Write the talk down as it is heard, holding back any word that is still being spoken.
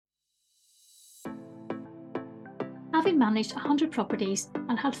having managed 100 properties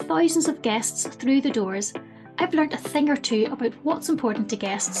and had thousands of guests through the doors, I've learned a thing or two about what's important to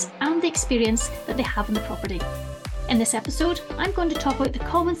guests and the experience that they have in the property. In this episode, I'm going to talk about the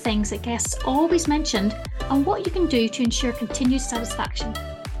common things that guests always mention and what you can do to ensure continued satisfaction.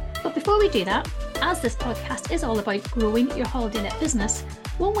 But before we do that, as this podcast is all about growing your holiday let business,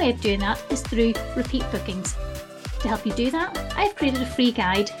 one way of doing that is through repeat bookings. To help you do that, I've created a free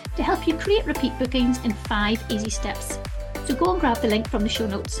guide to help you create repeat bookings in 5 easy steps. So go and grab the link from the show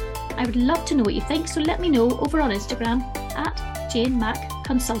notes. I would love to know what you think, so let me know over on Instagram at Jane Mack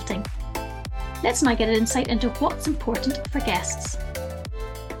Consulting. Let's now get an insight into what's important for guests.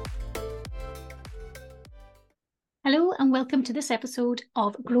 Hello and welcome to this episode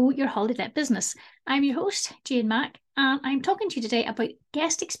of Grow Your Holiday Let Business. I'm your host, Jane Mack, and I'm talking to you today about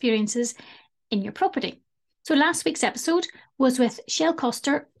guest experiences in your property. So last week's episode was with Shell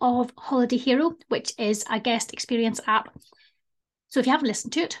Coster of Holiday Hero, which is a guest experience app. So if you haven't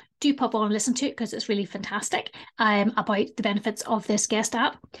listened to it, do pop on and listen to it because it's really fantastic about the benefits of this guest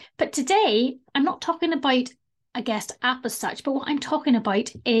app. But today, I'm not talking about a guest app as such, but what I'm talking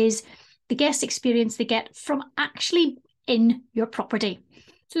about is the guest experience they get from actually in your property.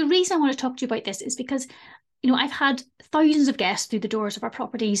 So the reason I want to talk to you about this is because I've had thousands of guests through the doors of our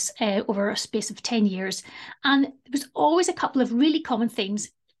properties over a space of 10 years. And there was always a couple of really common themes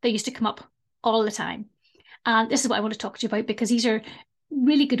that used to come up all the time. And this is what I want to talk to you about because these are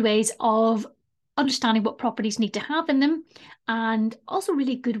really good ways of understanding what properties need to have in them and also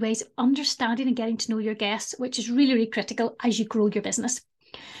really good ways of understanding and getting to know your guests, which is really, really critical as you grow your business.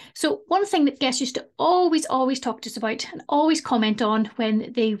 So one thing that guests used to always talk to us about and always comment on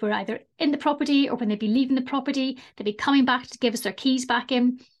when they were either in the property or when they'd be leaving the property, they'd be coming back to give us their keys back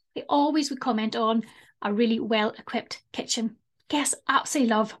in, they always would comment on a really well-equipped kitchen. Guests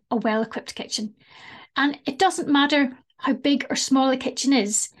absolutely love a well-equipped kitchen. And it doesn't matter how big or small a kitchen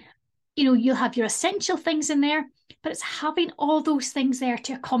is, you'll have your essential things in there, but it's having all those things there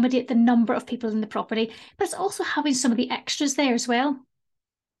to accommodate the number of people in the property, but it's also having some of the extras there as well.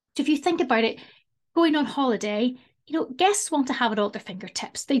 So if you think about it, going on holiday, guests want to have it all at their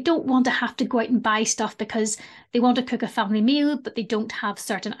fingertips. They don't want to have to go out and buy stuff because they want to cook a family meal, but they don't have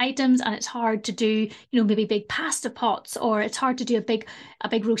certain items and it's hard to do, maybe big pasta pots, or it's hard to do a big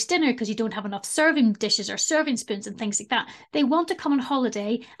roast dinner because you don't have enough serving dishes or serving spoons and things like that. They want to come on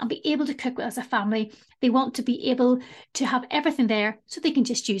holiday and be able to cook as a family. They want to be able to have everything there so they can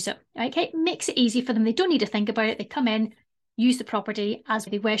just use it. Okay, it makes it easy for them. They don't need to think about it. They come in, use the property as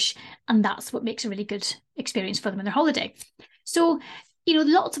they wish, and that's what makes a really good experience for them in their holiday. So,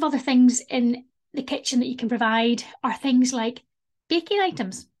 lots of other things in the kitchen that you can provide are things like baking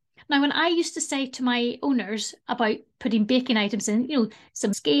items. Now, when I used to say to my owners about putting baking items in,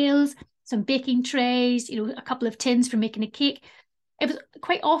 some scales, some baking trays, a couple of tins for making a cake, it was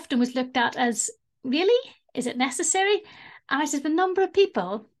quite often was looked at as, really? Is it necessary? And I said, the number of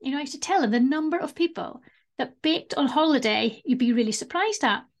people, I used to tell them the number of people that baked on holiday, you'd be really surprised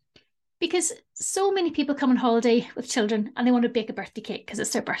at. Because so many people come on holiday with children and they want to bake a birthday cake because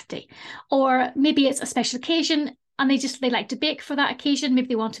it's their birthday. Or maybe it's a special occasion and they like to bake for that occasion. Maybe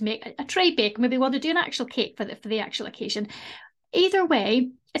they want to make a tray bake. Maybe they want to do an actual cake for the actual occasion. Either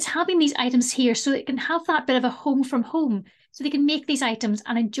way, it's having these items here so they can have that bit of a home from home. So they can make these items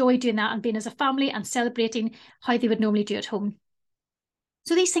and enjoy doing that and being as a family and celebrating how they would normally do at home.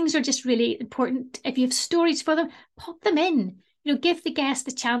 So these things are just really important. If you have stories for them, pop them in. Give the guest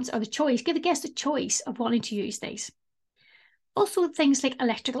the chance or the choice. Give the guest a choice of wanting to use these. Also, things like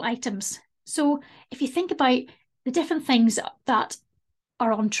electrical items. So if you think about the different things that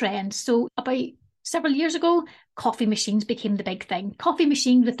are on trend. So about several years ago, coffee machines became the big thing. Coffee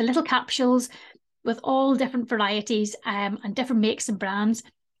machines with the little capsules with all different varieties and different makes and brands.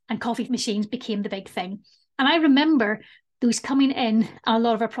 And coffee machines became the big thing. And I remember those coming in and a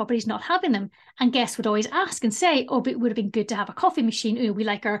lot of our properties not having them. And guests would always ask and say, oh, but it would have been good to have a coffee machine. We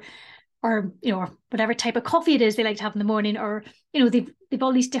like our whatever type of coffee it is they like to have in the morning, or, they've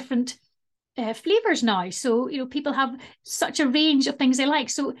all these different flavors now. So, people have such a range of things they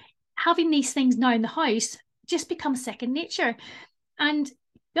like. So having these things now in the house just becomes second nature. And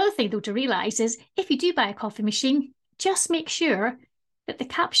the other thing though to realize is if you do buy a coffee machine, just make sure that the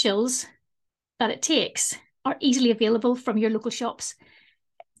capsules that it takes are easily available from your local shops.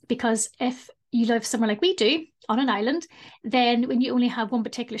 Because if you live somewhere like we do on an island, then when you only have one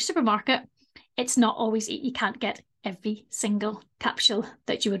particular supermarket, it's not always, you can't get every single capsule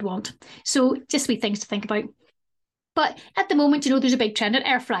that you would want. So just wee things to think about. But at the moment, there's a big trend in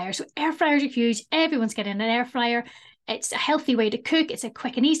air fryers. So air fryers are huge. Everyone's getting an air fryer. It's a healthy way to cook. It's a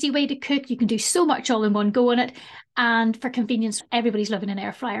quick and easy way to cook. You can do so much all in one go on it. And for convenience, everybody's loving an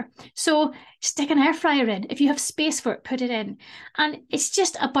air fryer. So stick an air fryer in. If you have space for it, put it in. And it's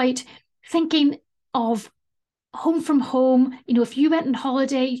just about thinking of home from home. You know, if you went on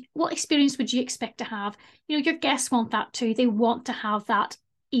holiday, what experience would you expect to have? You know, your guests want that too. They want to have that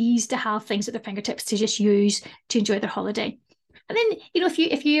ease, to have things at their fingertips to just use to enjoy their holiday. And then, you know,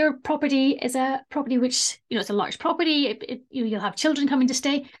 if your property is a property which, you know, it's a large property, you'll have children coming to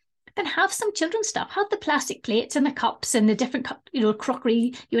stay, then have some children's stuff. Have the plastic plates and the cups and the different, you know,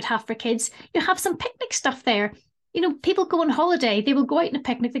 crockery you would have for kids. You have some picnic stuff there. You know, people go on holiday, they will go out on a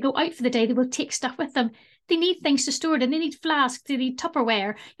picnic, they go out for the day, they will take stuff with them. They need things to store it, and they need flasks, they need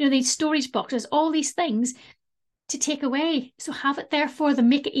Tupperware, you know, they need storage boxes, all these things to take away. So have it there for them,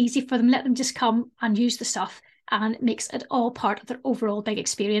 make it easy for them, let them just come and use the stuff, and it makes it all part of their overall big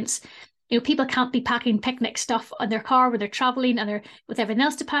experience. You know, people can't be packing picnic stuff on their car when they're traveling and they're with everything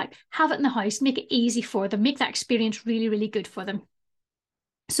else to pack. Have it in the house, make it easy for them, make that experience really, really good for them.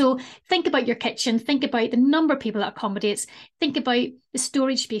 So think about your kitchen, think about the number of people that accommodates, think about the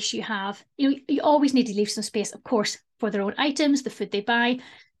storage space you have. You know, you always need to leave some space, of course, for their own items, the food they buy,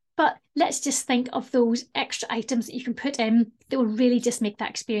 but let's just think of those extra items that you can put in that will really just make that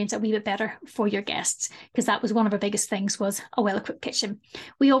experience a wee bit better for your guests, because that was one of our biggest things, was a well-equipped kitchen.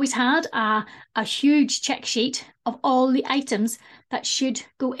 We always had a huge check sheet of all the items that should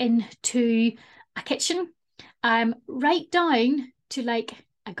go into a kitchen, right down to like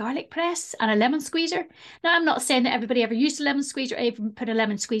a garlic press and a lemon squeezer. Now, I'm not saying that everybody ever used a lemon squeezer or even put a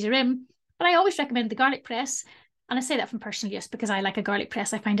lemon squeezer in, but I always recommend the garlic press. And I say that from personal use because I like a garlic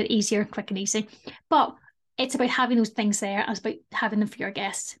press. I find it easier, quick and easy. But it's about having those things there, and it's about having them for your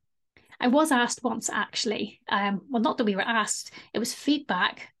guests. I was asked once, actually, well, not that we were asked, it was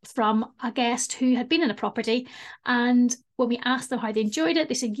feedback from a guest who had been in a property. And when we asked them how they enjoyed it,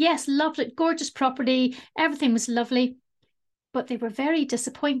 they said, yes, loved it, gorgeous property, everything was lovely. But they were very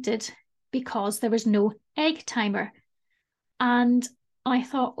disappointed because there was no egg timer. And I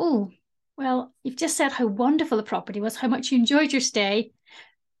thought, oh, well, you've just said how wonderful the property was, how much you enjoyed your stay.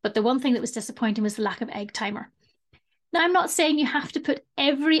 But the one thing that was disappointing was the lack of egg timer. Now, I'm not saying you have to put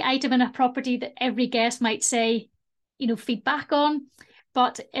every item in a property that every guest might say, you know, feedback on,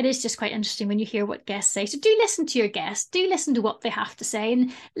 but it is just quite interesting when you hear what guests say. So do listen to your guests, do listen to what they have to say,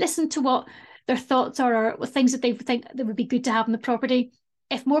 and listen to what their thoughts are, or what things that they think that would be good to have in the property.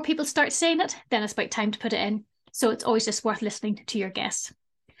 If more people start saying it, then it's about time to put it in. So it's always just worth listening to your guests.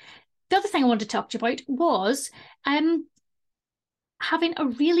 The other thing I wanted to talk to you about was having a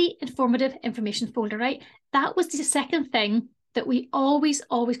really informative information folder, right? That was the second thing that we always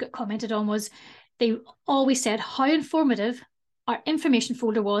got commented on, was they always said how informative our information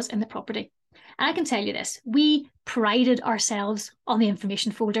folder was in the property. And I can tell you this, we prided ourselves on the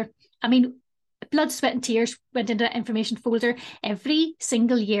information folder. I mean, blood, sweat and tears went into that information folder every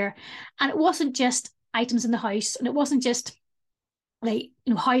single year. And it wasn't just items in the house, and it wasn't just like,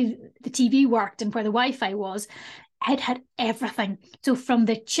 you know, how the TV worked and where the Wi-Fi was. It had everything. So from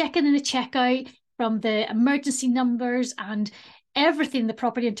the check-in and the checkout, from the emergency numbers and everything in the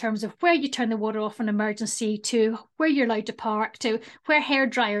property in terms of where you turn the water off in emergency, to where you're allowed to park, to where hair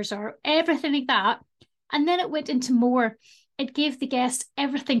dryers are, everything like that. And then it went into more. It gave the guests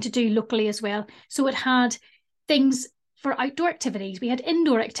everything to do locally as well. So it had things for outdoor activities. We had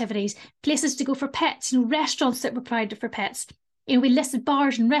indoor activities, places to go for pets, you know, restaurants that were provided for pets. You know, we listed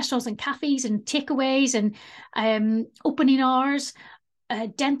bars and restaurants and cafes and takeaways and opening hours,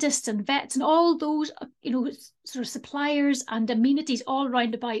 dentists and vets and all those, you know, sort of suppliers and amenities all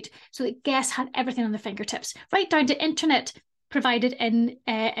round about, so that guests had everything on their fingertips, right down to internet provided in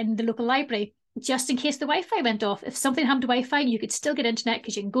the local library, just in case the Wi-Fi went off. If something happened to Wi-Fi, you could still get internet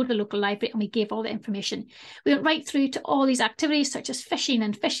because you can go to the local library, and we gave all the information. We went right through to all these activities such as fishing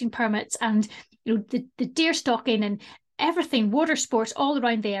and fishing permits and, you know, the deer stalking and everything, water sports all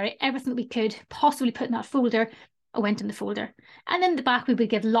around the area, everything that we could possibly put in that folder went in the folder. And in the back, we would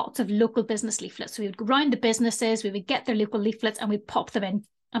give lots of local business leaflets. So we would go around the businesses, we would get their local leaflets and we'd pop them in.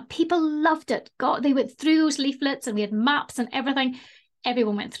 And people loved it. God, they went through those leaflets and we had maps and everything.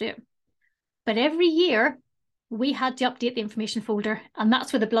 Everyone went through it. But every year, we had to update the information folder. And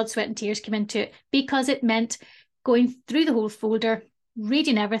that's where the blood, sweat and tears came into it, because it meant going through the whole folder,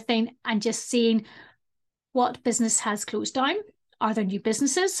 reading everything and just seeing what business has closed down. Are there new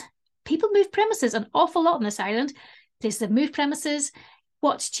businesses? People move premises an awful lot on this island. Places have moved premises,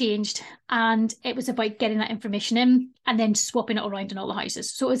 what's changed? And it was about getting that information in and then swapping it around in all the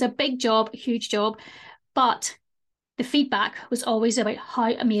houses. So it was a big job, a huge job, but the feedback was always about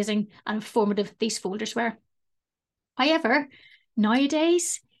how amazing and informative these folders were. However,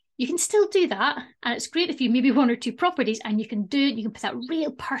 nowadays, you can still do that. And it's great if you maybe 1 or 2 properties and you can do it. You can put that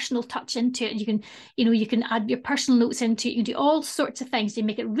real personal touch into it. You can add your personal notes into it. You can do all sorts of things. You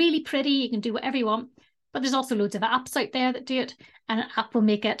make it really pretty. You can do whatever you want. But there's also loads of apps out there that do it. And an app will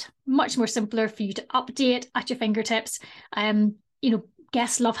make it much more simpler for you to update at your fingertips.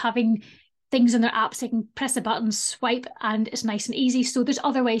 Guests love having things on their apps. They can press a button, swipe, and it's nice and easy. So there's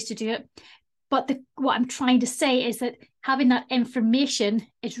other ways to do it. But what I'm trying to say is that having that information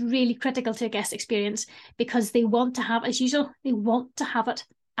is really critical to a guest experience, because they want to have, as usual, they want to have it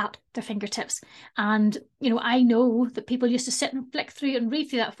at their fingertips. And, I know that people used to sit and flick through and read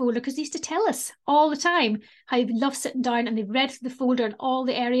through that folder, because they used to tell us all the time how they love sitting down and they've read through the folder in all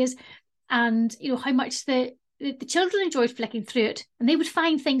the areas, and, how much the children enjoyed flicking through it, and they would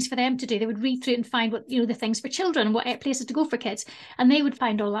find things for them to do. They would read through it and find what, the things for children and what places to go for kids, and they would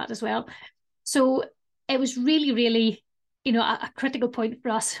find all that as well. So it was really, really, a critical point for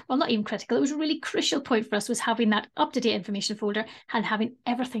us. Well, not even critical. It was a really crucial point for us, was having that up-to-date information folder and having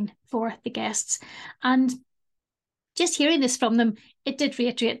everything for the guests. And just hearing this from them, it did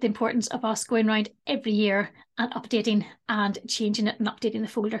reiterate the importance of us going around every year and updating and changing it and updating the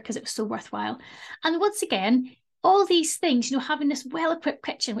folder, because it was so worthwhile. And once again, all these things, having this well-equipped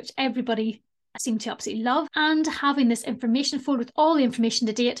kitchen, which everybody seemed to absolutely love, and having this information folder with all the information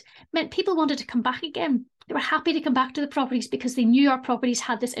to date, meant people wanted to come back again. They were happy to come back to the properties because they knew our properties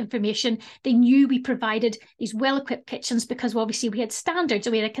had this information. They knew we provided these well-equipped kitchens, because obviously we had standards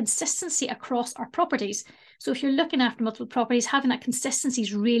and we had a consistency across our properties. So if you're looking after multiple properties, having that consistency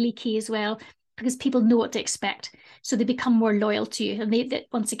is really key as well, because people know what to expect. So they become more loyal to you. And they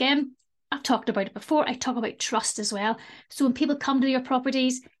once again, I've talked about it before, I talk about trust as well. So when people come to your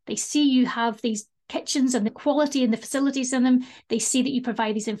properties, they see you have these kitchens and the quality and the facilities in them. They see that you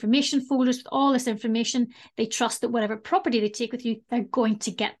provide these information folders with all this information. They trust that whatever property they take with you, they're going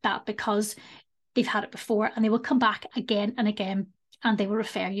to get that, because they've had it before, and they will come back again and again, and they will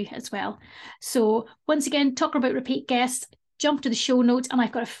refer you as well. So once again, talking about repeat guests, jump to the show notes, and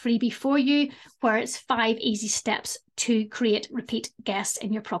I've got a freebie for you where it's 5 easy steps to create repeat guests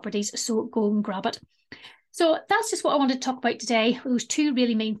in your properties. So go and grab it. So that's just what I wanted to talk about today, those 2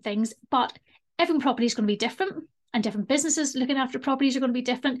 really main things. But every property is going to be different, and different businesses looking after properties are going to be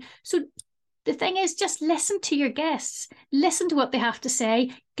different. So the thing is, just listen to your guests, listen to what they have to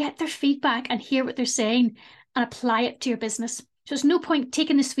say, get their feedback and hear what they're saying, and apply it to your business. So there's no point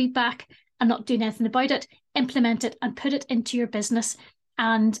taking this feedback and not doing anything about it. Implement it and put it into your business.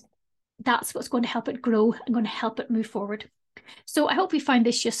 And that's what's going to help it grow and going to help it move forward. So I hope you found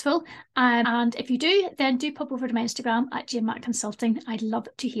this useful. And if you do, then do pop over to my Instagram at Jane Mack Consulting. I'd love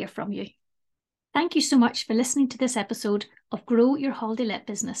to hear from you. Thank you so much for listening to this episode of Grow Your Holiday Let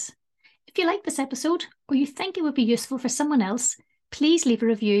Business. If you like this episode, or you think it would be useful for someone else, please leave a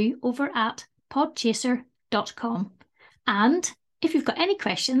review over at podchaser.com. And if you've got any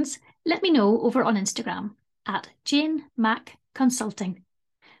questions, let me know over on Instagram at Jane Mack Consulting.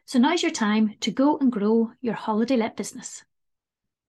 So now's your time to go and grow your holiday let business.